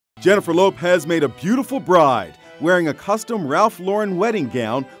Jennifer Lopez made a beautiful bride, wearing a custom Ralph Lauren wedding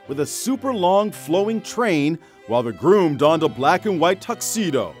gown with a super long flowing train, while the groom donned a black and white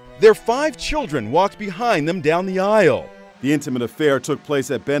tuxedo. Their 5 children walked behind them down the aisle. The intimate affair took place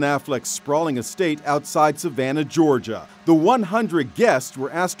at Ben Affleck's sprawling estate outside Savannah, Georgia. The 100 guests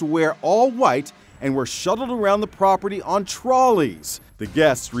were asked to wear all white and were shuttled around the property on trolleys. The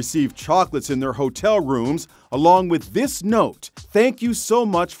guests received chocolates in their hotel rooms, along with this note: "Thank you so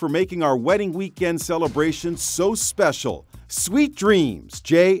much for making our wedding weekend celebration so special. Sweet dreams,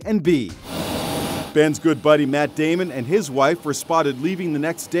 J and B." Ben's good buddy Matt Damon and his wife were spotted leaving the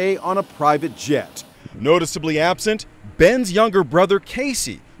next day on a private jet. Noticeably absent, Ben's younger brother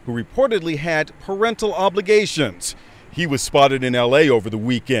Casey, who reportedly had parental obligations. He was spotted in LA over the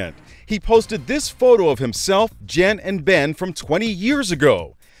weekend. He posted this photo of himself, Jen, and Ben from 20 years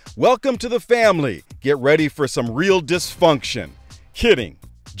ago. "Welcome to the family. Get ready for some real dysfunction." Kidding.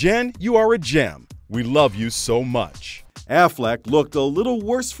 Jen, you are a gem. We love you so much. Affleck looked a little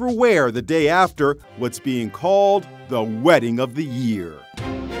worse for wear the day after what's being called the wedding of the year.